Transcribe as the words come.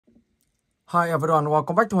Hi everyone,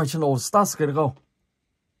 welcome back to my channel. Stars Get Go.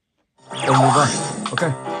 Đồng move on.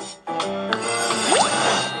 Okay.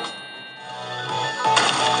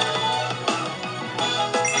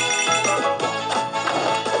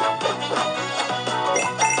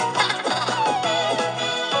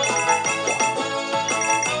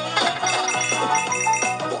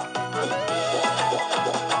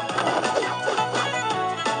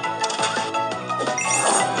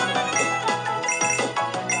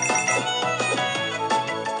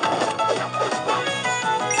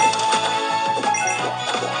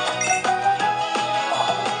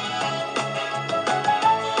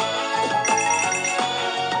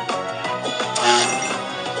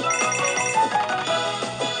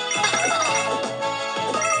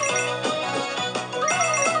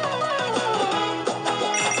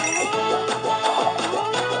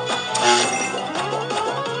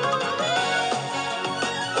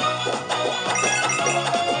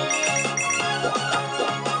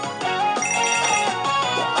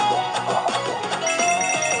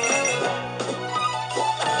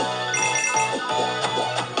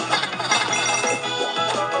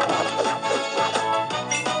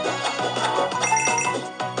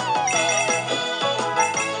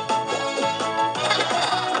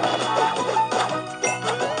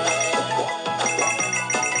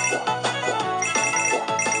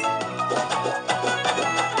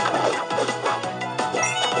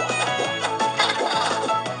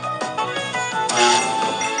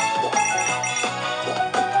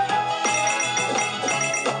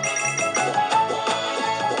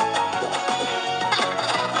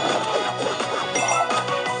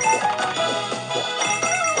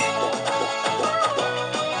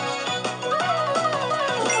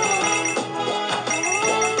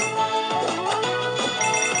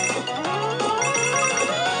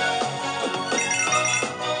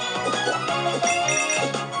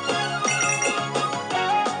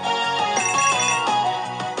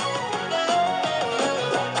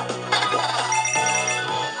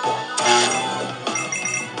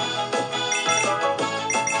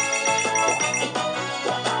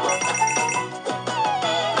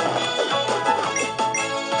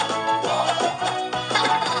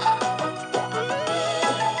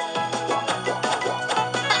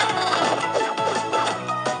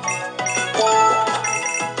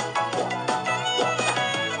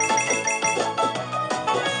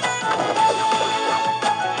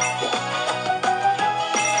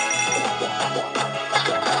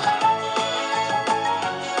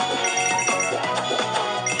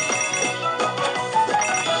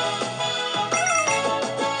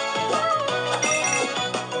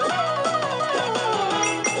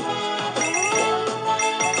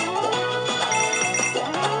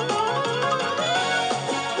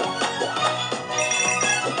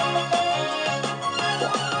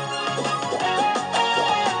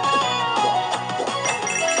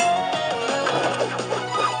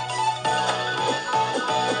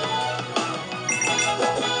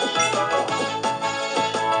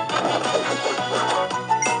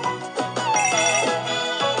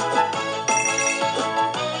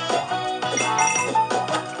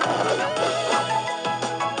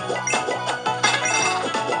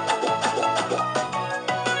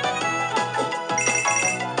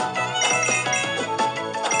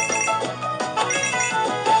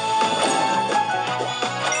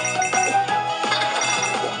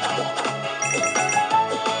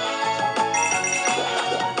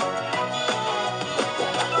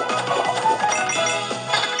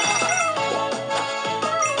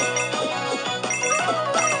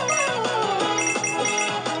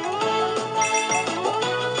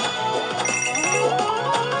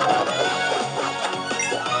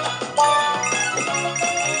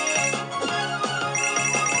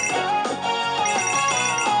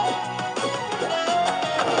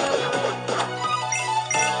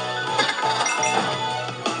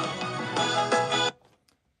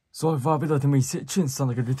 Rồi và bây giờ thì mình sẽ chuyển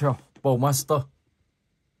sang cái tiếp theo, Bowmasters.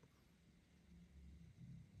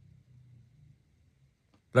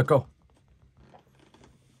 Let's go.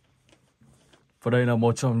 Và đây là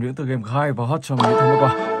một trong những tựa game hay và hot trong những tháng vừa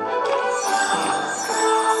qua.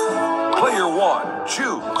 Player one,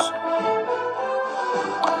 choose.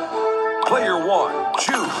 Player one,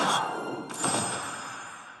 choose.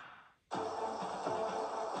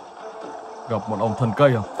 Gặp một ông thần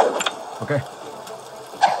cây không? Ok.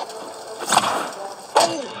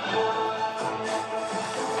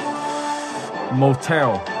 Motel.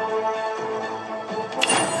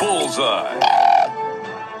 Bullseye.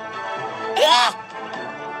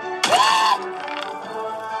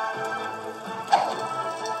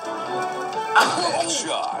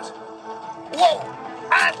 Headshot.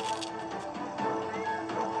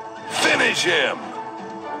 Finish him.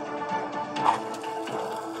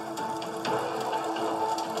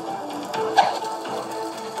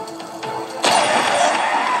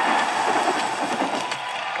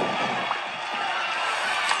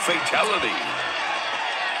 Fatality.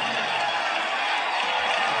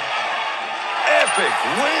 Epic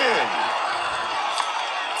win.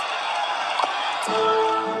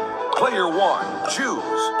 Player one,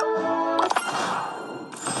 choose.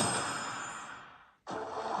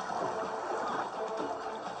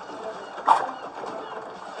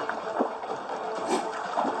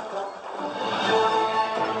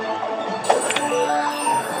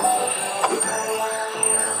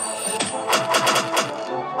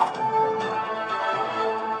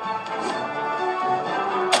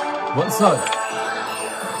 Vẫn sợi.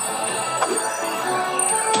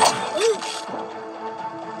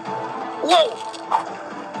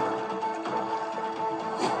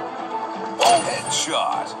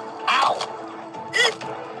 Headshot.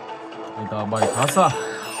 Anh ta bay khá xa.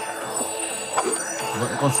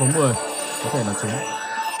 Vẫn con số 10. Có thể là trúng.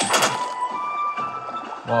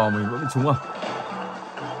 Wow, mình vẫn bị trúng à.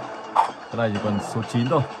 Cái này chỉ còn số 9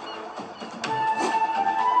 thôi.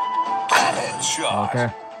 Ok.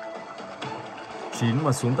 9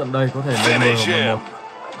 mà xuống tận đây có thể lên 10 hoặc 11.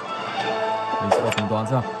 Mình sẽ tính toán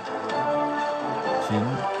xem. 9,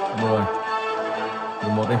 10,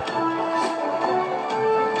 11 đi.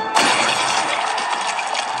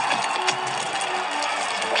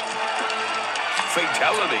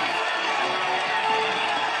 Fatality.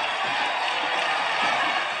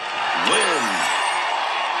 Win.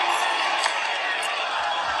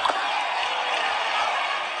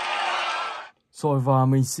 Rồi và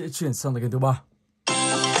mình sẽ chuyển sang game thứ 3.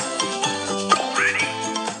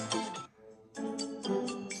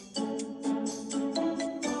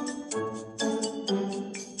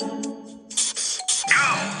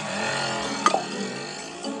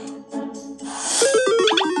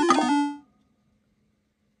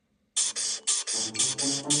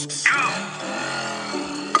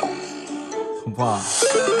 Không phải.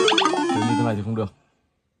 Nếu như thế này thì không được.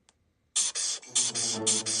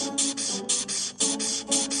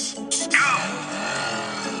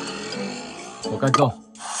 Có cách rồi.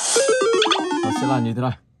 Nó sẽ là như thế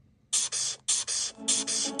này.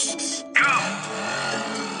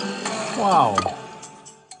 Wow.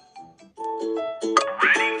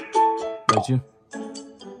 Đấy chứ.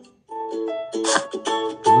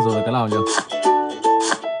 Bây giờ là cái nào nhỉ?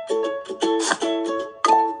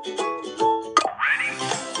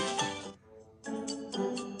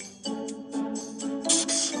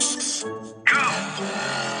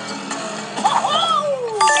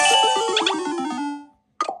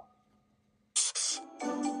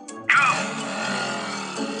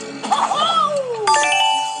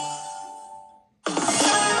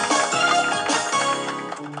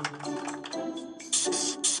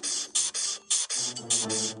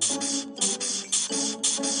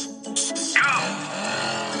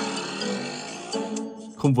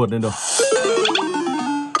 Không vượt lên được.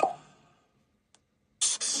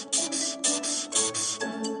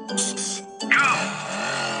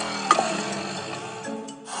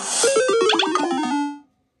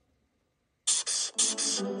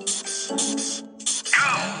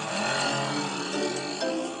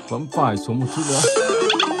 Vẫn phải xuống một chút nữa.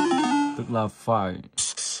 Tức là phải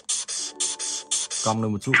cong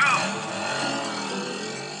lên một chút.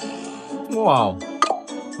 Wow.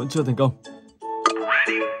 Vẫn chưa thành công.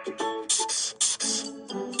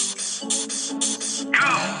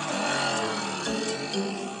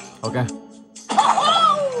 Ok.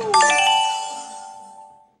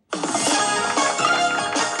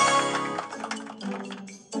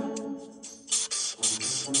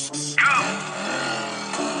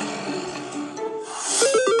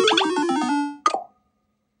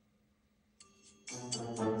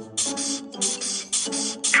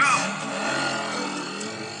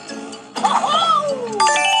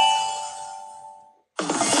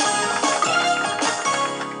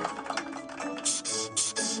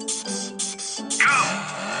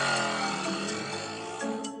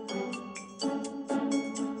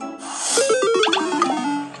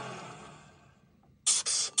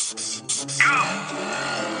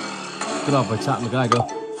 Tức là phải chạm được cái này cơ.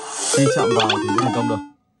 Khi chạm vào thì mới thành công được.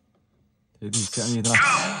 Thế thì sẽ như thế này.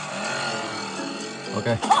 Ok.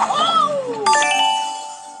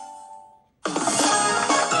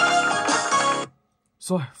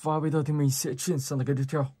 Rồi, và bây giờ thì mình sẽ chuyển sang cái tiếp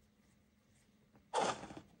theo.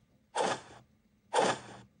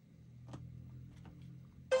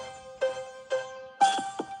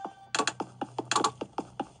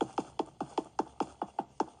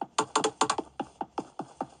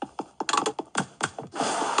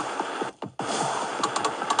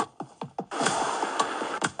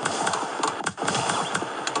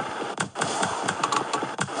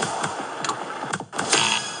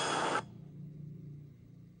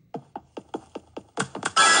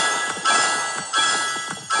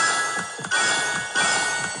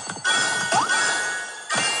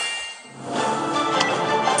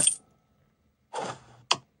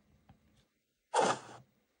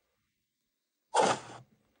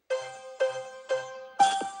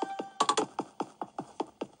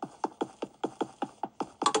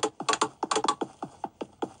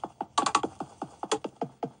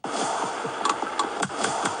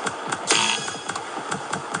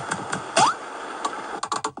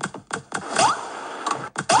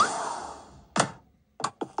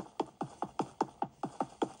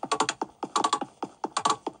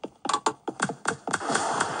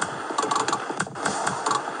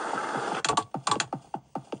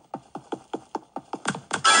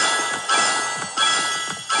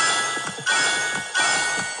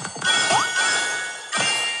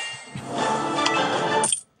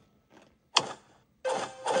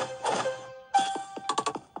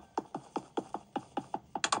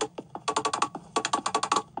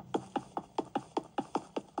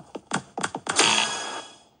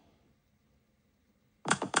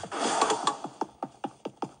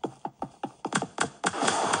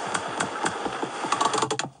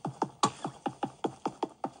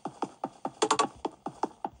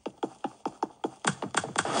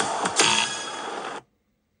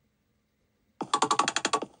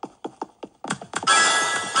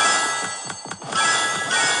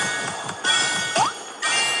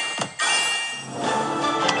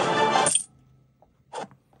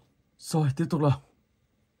 Rồi, tiếp tục là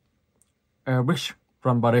Airbridge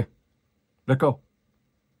Run 3D. Let's go.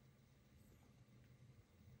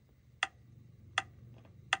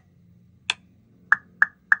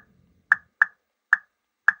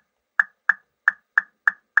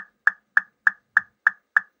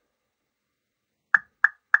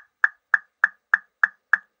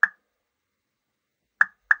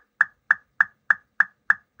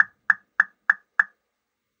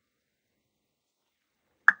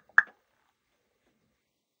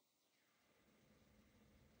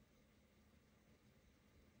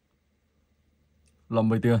 Lòng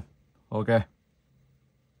 10 tiền. Ok.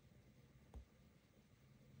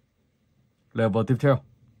 Level tiếp theo.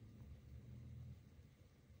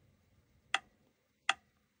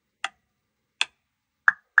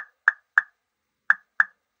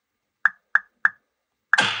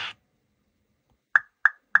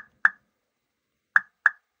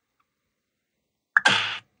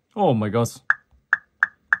 Oh my god.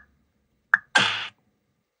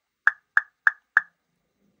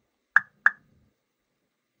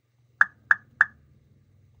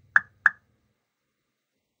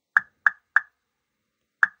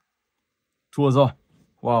 Thua rồi.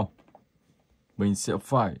 Wow. Mình sẽ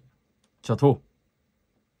phải trả thù.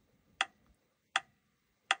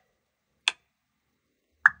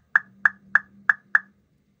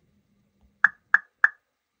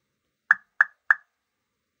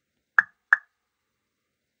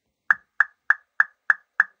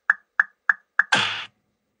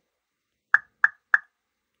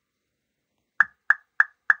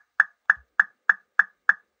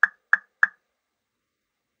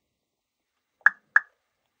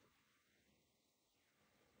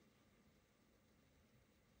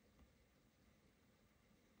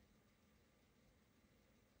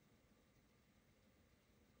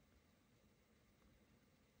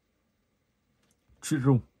 Treat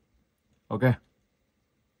room. Ok.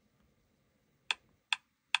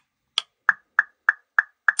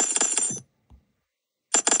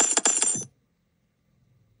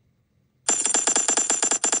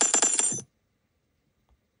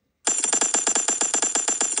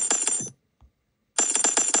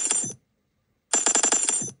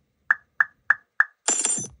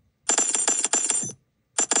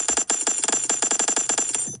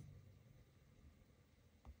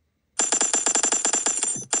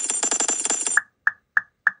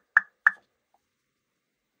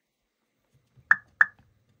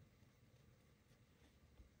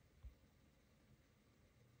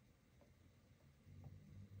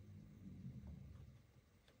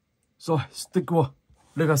 Rồi, Stickwar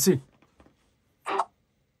Legacy.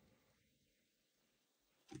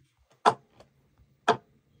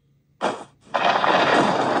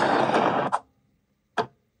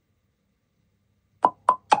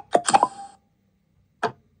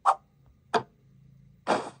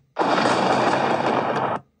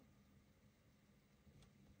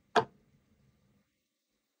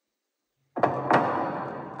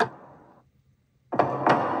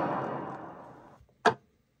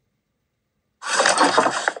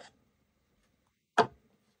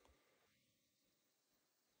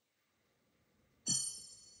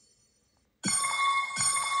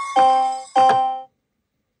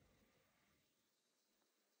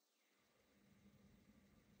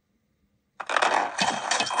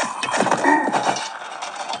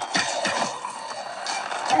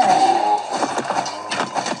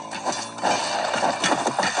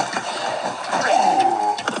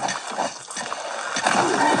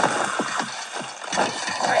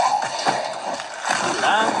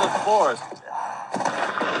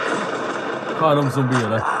 Khá đông zombie ở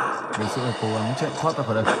đây. Mình sẽ cố gắng chạy thoát ra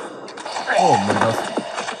khỏi đây. Oh my god.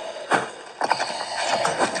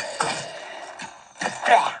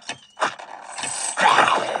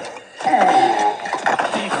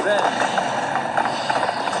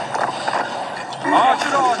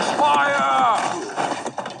 Archidons, fire!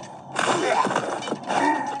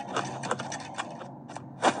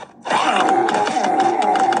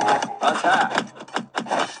 Attack!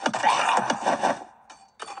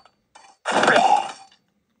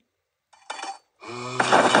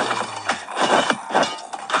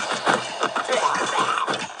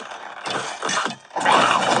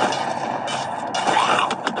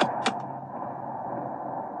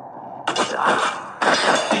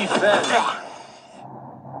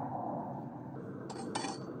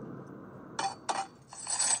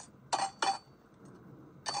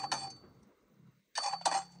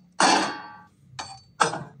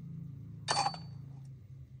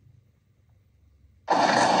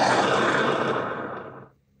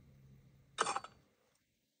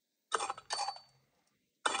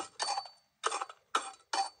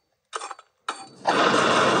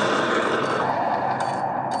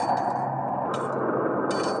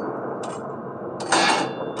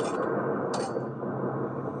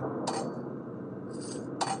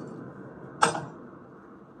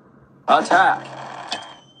 Attack.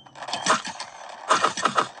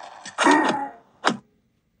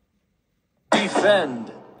 Defend.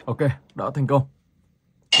 Ok, đã thành công.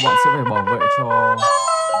 Các bạn sẽ phải bảo vệ cho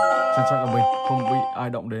trang trại của mình không bị ai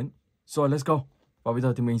động đến. Rồi, let's go. Và bây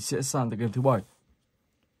giờ thì mình sẽ sang tới game thứ 7.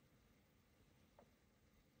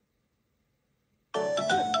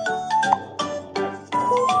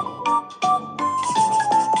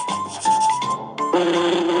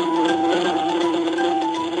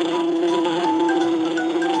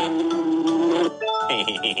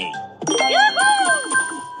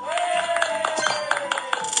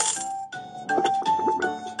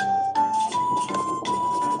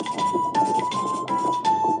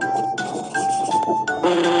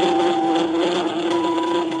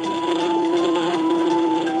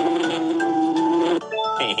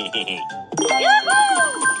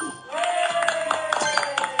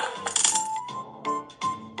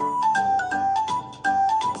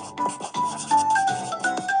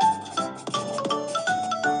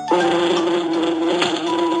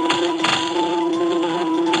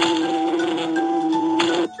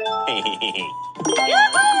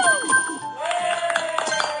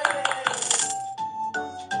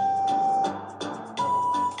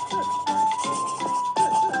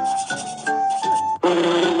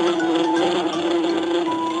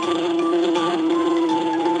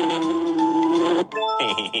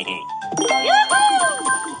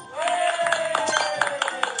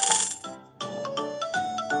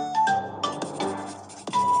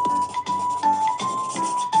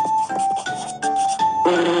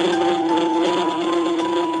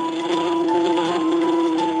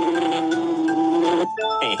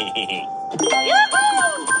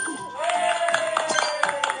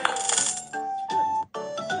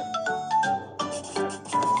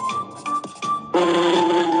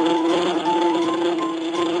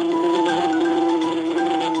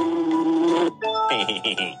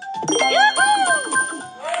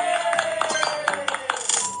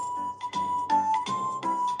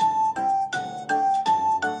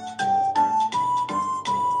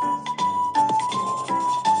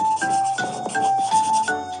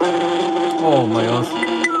 Oh my god.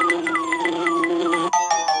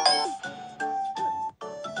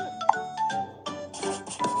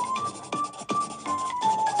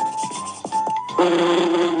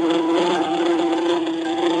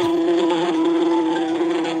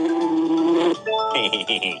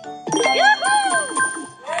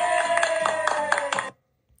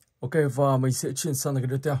 Ok, và mình sẽ chuyển sang cái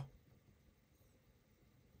tiếp theo.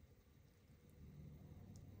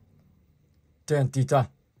 Ten Titan.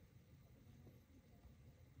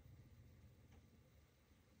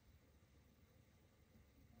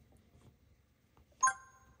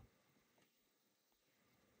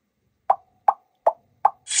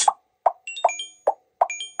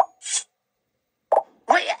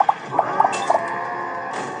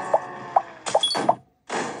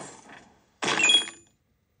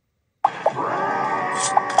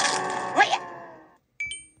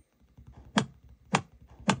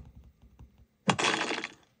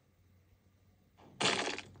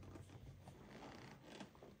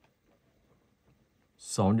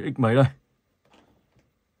 Sáu những x mấy đây.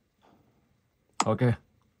 Ok,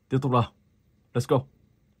 tiếp tục nào. Let's go.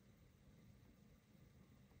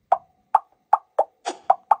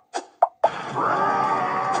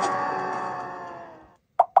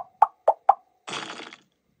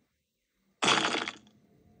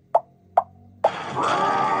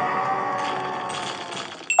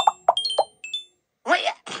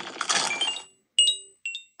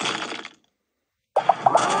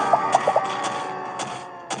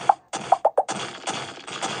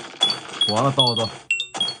 Quá là to rồi.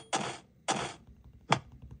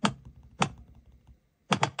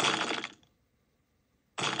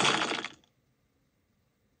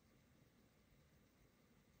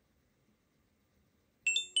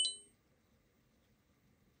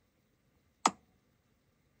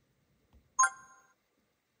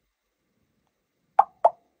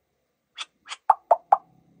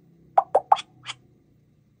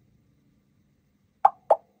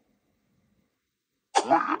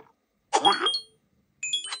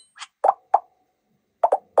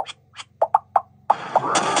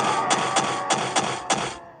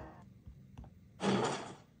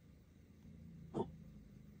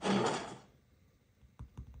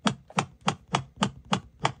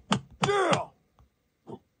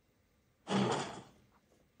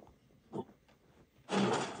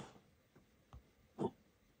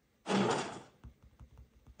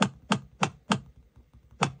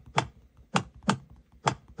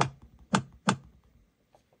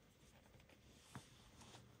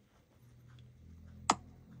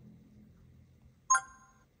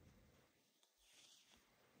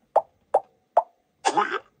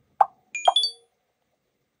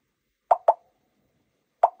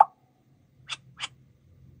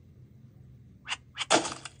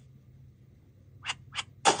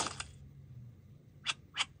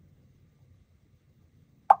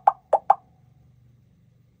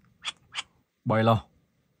 Bay lao,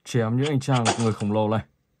 chém những anh chàng người khổng lồ này.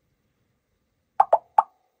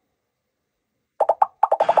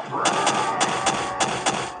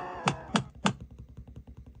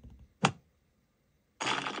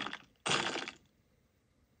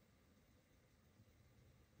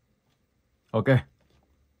 Ok,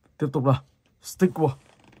 tiếp tục là stickwar.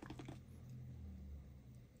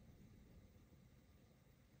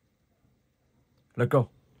 Let's go.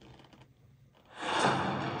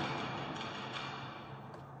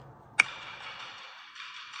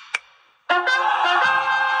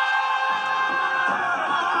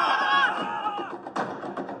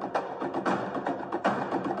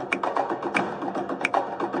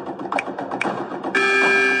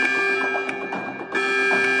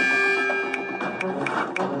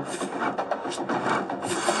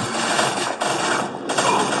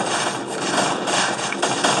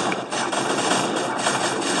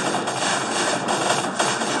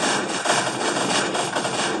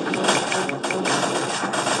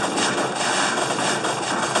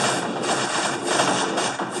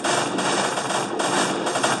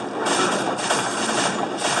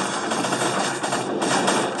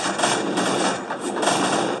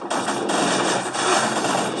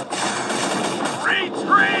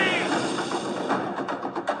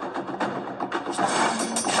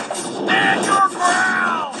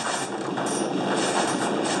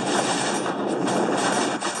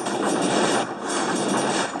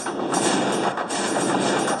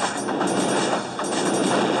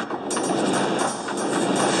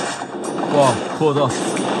 Wow, thua rồi.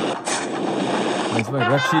 Mình sẽ phải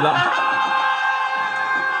retry lại.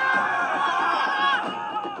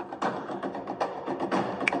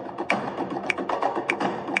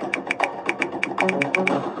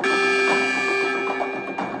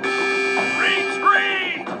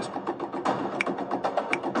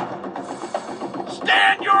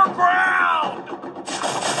 Stand your ground!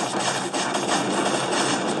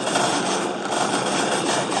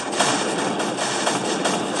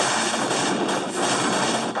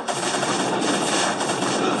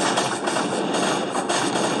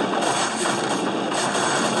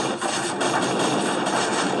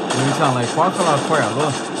 Những chàng này quá là khỏe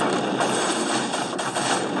luôn.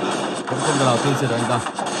 Cũng không thể nào tiêu diệt được anh ta.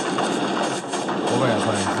 Có vẻ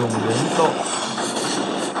phải dùng đến độ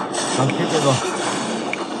tăng kíp nữa rồi.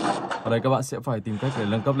 Ở đây các bạn sẽ phải tìm cách để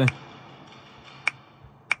nâng cấp lên.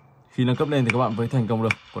 Khi nâng cấp lên thì các bạn mới thành công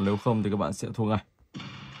được. Còn nếu không thì các bạn sẽ thua ngay.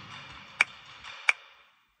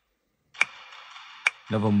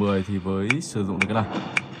 Level 10 thì mới sử dụng được cái này.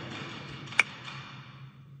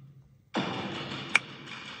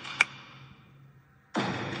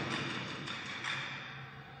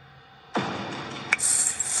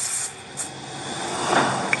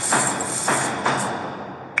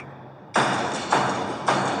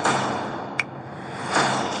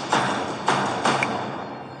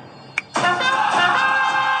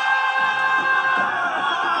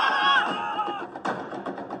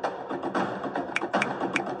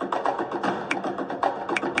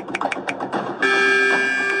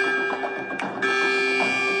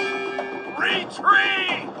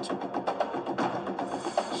 Retreat!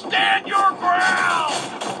 Stand your ground!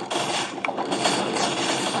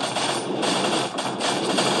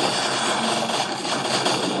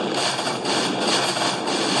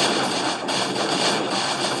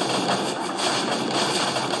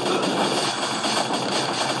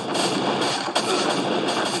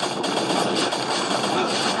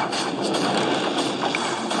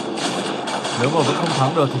 Nếu mà vẫn không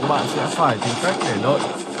thắng được thì các bạn sẽ phải tìm cách để đợi.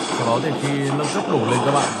 Sau đó thì khi nâng cấp đủ lên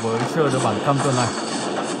các bạn mới chơi được bản cam tuần này.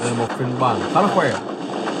 Đây là một phiên bản khá là khỏe.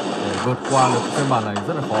 Để vượt qua được phiên bản này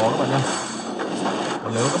rất là khó các bạn nhé.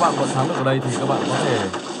 Còn nếu các bạn vẫn thắng được ở đây thì các bạn có thể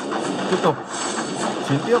tiếp tục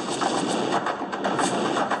chiến tiếp.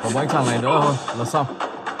 Còn một anh chàng này nữa thôi là xong.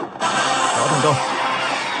 Đó, thành công.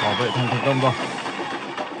 Bảo vệ thành công rồi.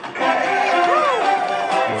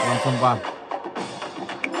 Được 5 phân vàng.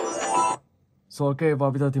 Rồi ok, và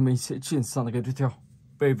bây giờ thì mình sẽ chuyển sang cái tiếp theo.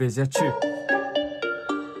 PVZ2.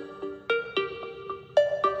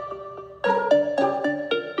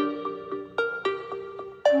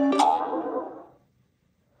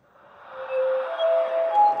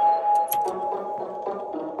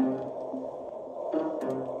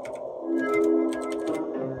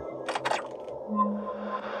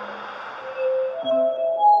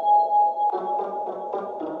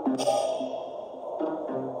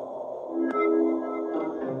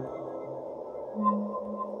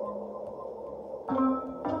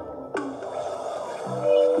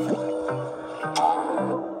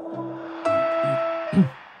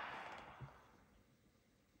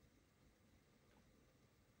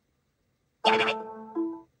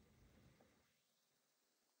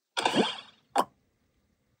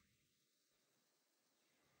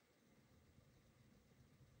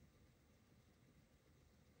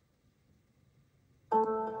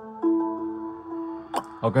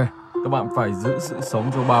 Ok, các bạn phải giữ sự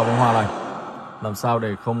sống cho 3 bông hoa này, làm sao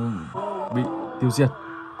để không bị tiêu diệt.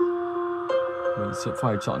 Mình sẽ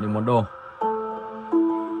phải chọn những món đồ.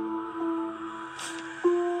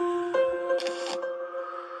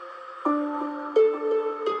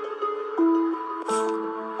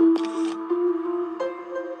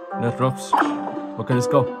 Net ropes. Ok,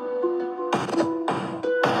 let's go.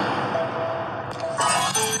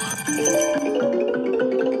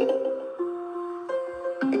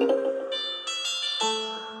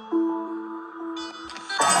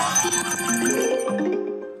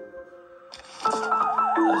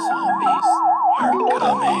 The zombies are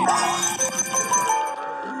coming.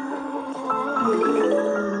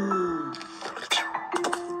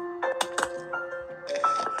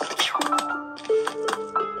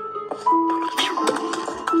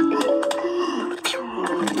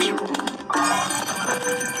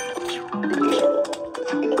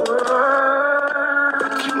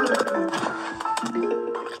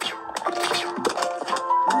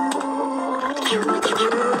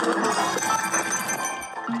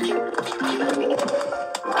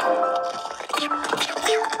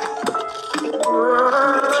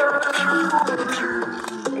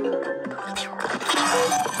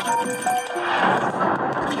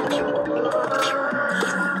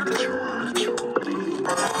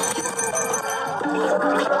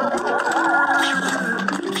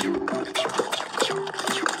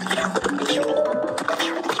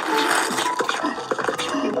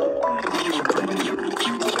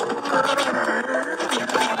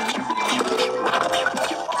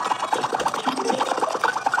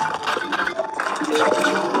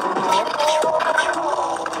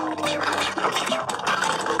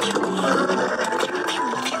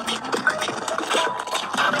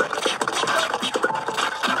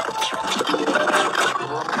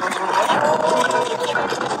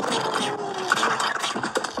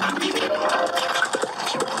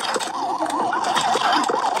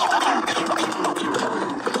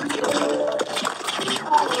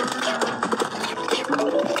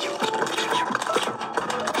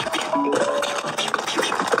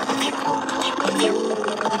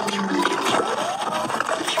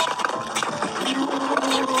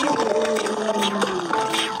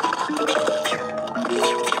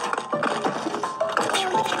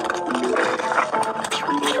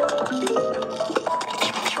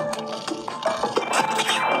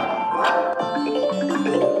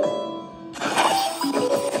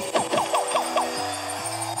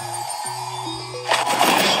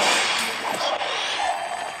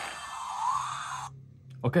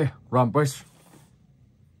 Ok, Rampage.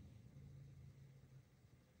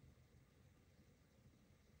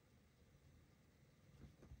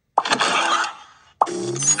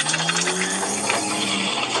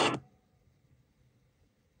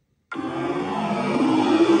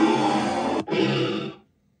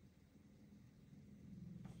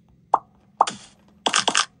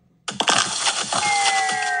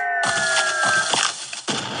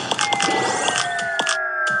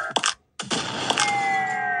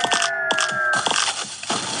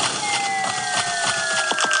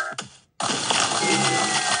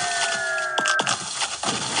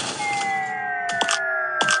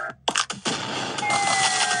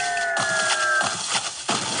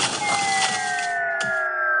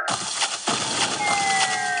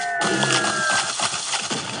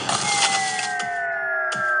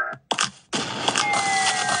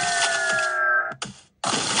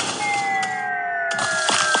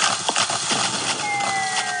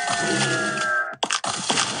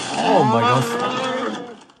 Oh my god.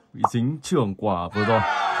 Bị dính trưởng quả vừa rồi,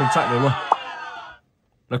 không chạy được luôn.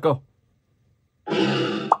 Let's go.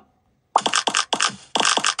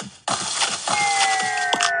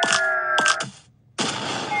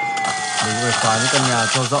 Mình phải phá những căn nhà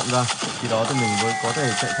cho rộng ra, khi đó thì mình mới có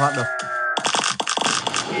thể chạy thoát được.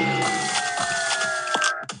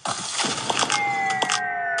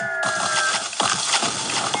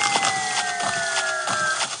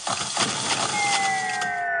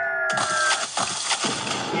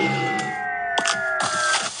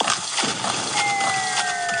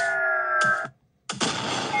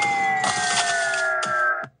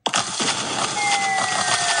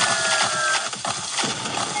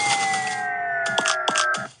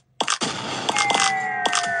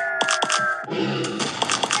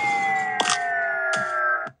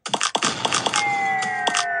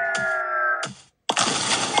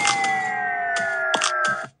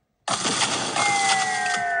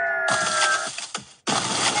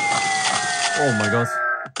 Oh my god.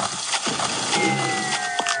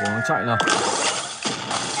 Cố gắng chạy nào.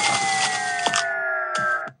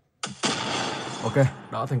 Ok,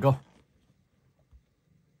 đã thành công.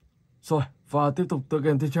 Rồi, và tiếp tục tựa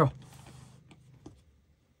game tiếp theo.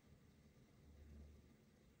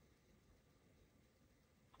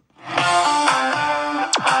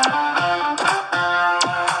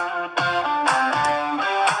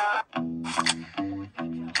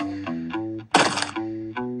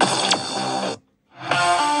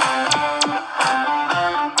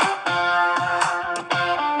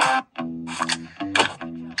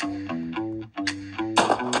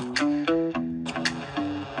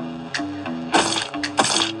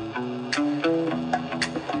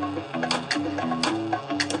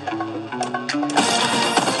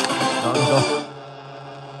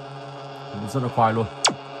 Rất là khoai luôn.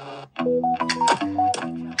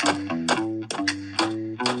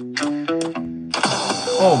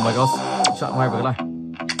 Oh my god, chạm ngay vào cái này.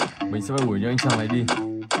 Mình sẽ phải đuổi những anh chàng này đi.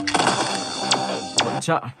 Vẫn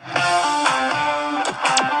chạm.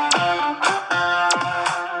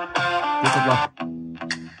 Tiếp tục là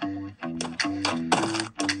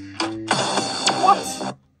what?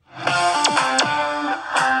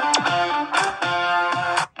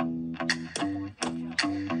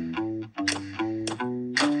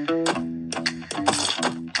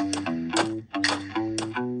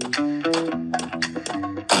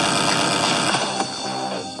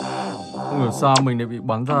 Không hiểu sao mình lại bị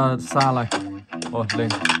bắn ra xa này. Rồi lên,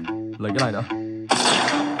 lấy cái này đã.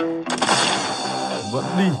 Vẫn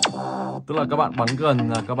đi. Tức là các bạn bắn gần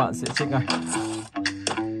là các bạn sẽ chết ngay.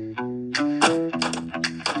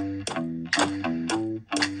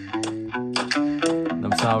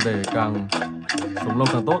 Làm sao để càng sống lâu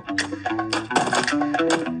càng tốt.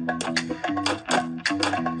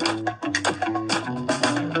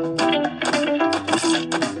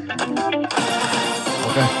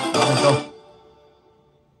 Ok, đã thành công.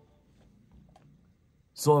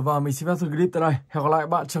 Rồi và mình xin phép dừng clip tại đây. Hẹn gặp lại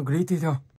bạn trong clip tiếp theo.